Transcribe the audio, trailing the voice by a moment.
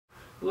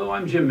Hello,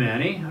 I'm Jim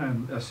Manney.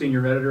 I'm a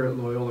senior editor at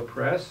Loyola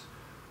Press.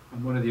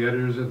 I'm one of the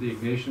editors of the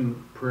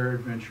Ignatian Prayer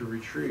Adventure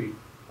Retreat.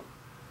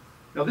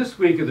 Now this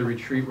week of the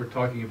retreat we're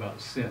talking about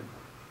sin.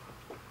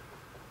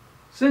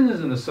 Sin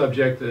isn't a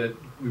subject that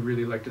we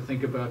really like to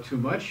think about too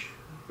much,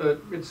 but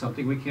it's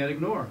something we can't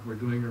ignore. We're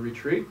doing a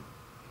retreat,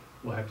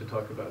 we'll have to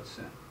talk about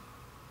sin.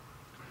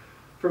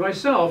 For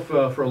myself,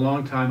 for a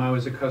long time I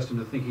was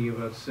accustomed to thinking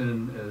about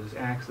sin as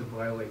acts that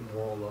violate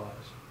moral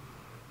laws,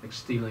 like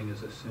stealing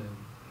is a sin.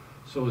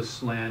 So is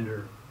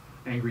slander,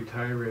 angry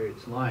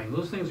tirades, lying.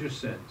 Those things are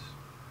sins.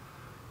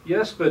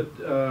 Yes, but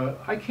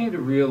I came to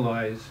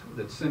realize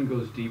that sin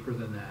goes deeper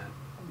than that.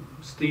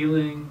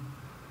 Stealing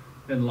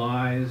and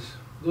lies,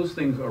 those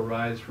things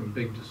arise from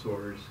big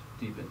disorders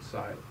deep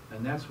inside,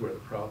 and that's where the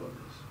problem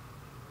is.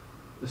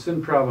 The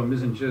sin problem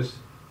isn't just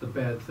the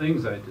bad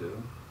things I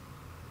do.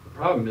 The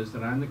problem is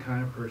that I'm the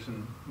kind of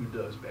person who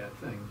does bad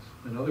things.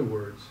 In other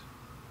words,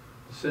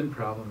 the sin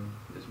problem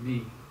is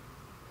me.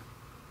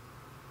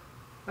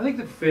 I think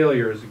that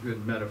failure is a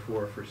good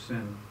metaphor for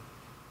sin.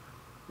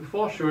 We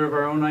fall short of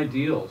our own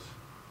ideals.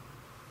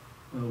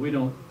 We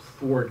don't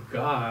thwart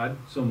God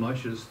so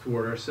much as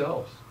thwart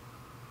ourselves.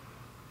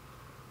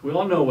 We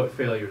all know what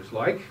failure is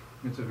like.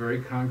 It's a very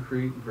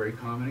concrete, very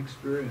common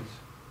experience.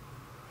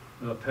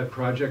 A pet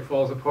project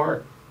falls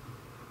apart.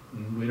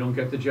 And we don't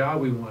get the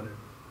job we wanted.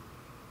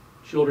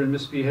 Children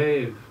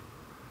misbehave.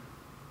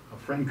 A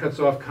friend cuts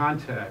off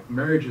contact.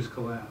 Marriages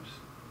collapse.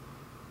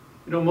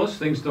 You know, most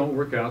things don't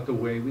work out the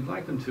way we'd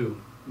like them to.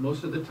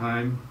 Most of the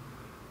time,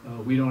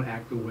 we don't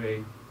act the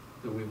way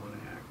that we want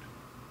to act.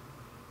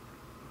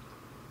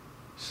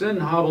 Sin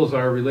hobbles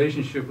our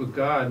relationship with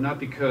God, not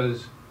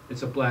because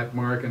it's a black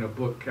mark in a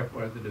book kept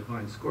by the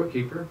divine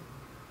scorekeeper.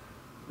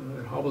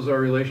 It hobbles our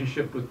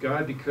relationship with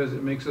God because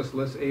it makes us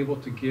less able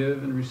to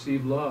give and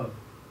receive love.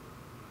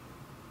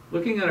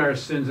 Looking at our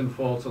sins and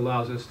faults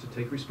allows us to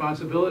take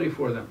responsibility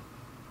for them.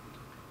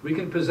 We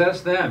can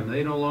possess them,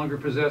 they no longer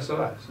possess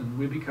us, and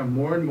we become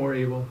more and more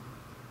able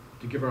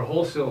to give our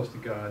whole selves to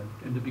God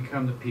and to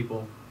become the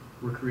people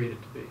we're created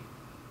to be.